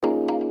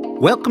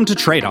Welcome to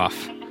Trade Off,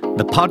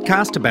 the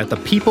podcast about the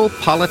people,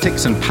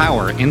 politics and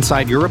power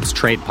inside Europe's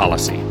trade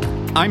policy.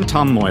 I'm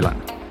Tom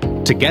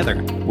Moylan.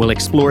 Together, we'll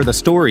explore the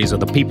stories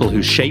of the people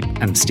who shape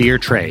and steer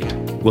trade.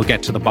 We'll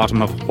get to the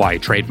bottom of why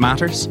trade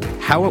matters,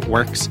 how it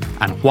works,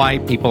 and why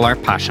people are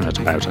passionate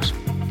about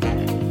it.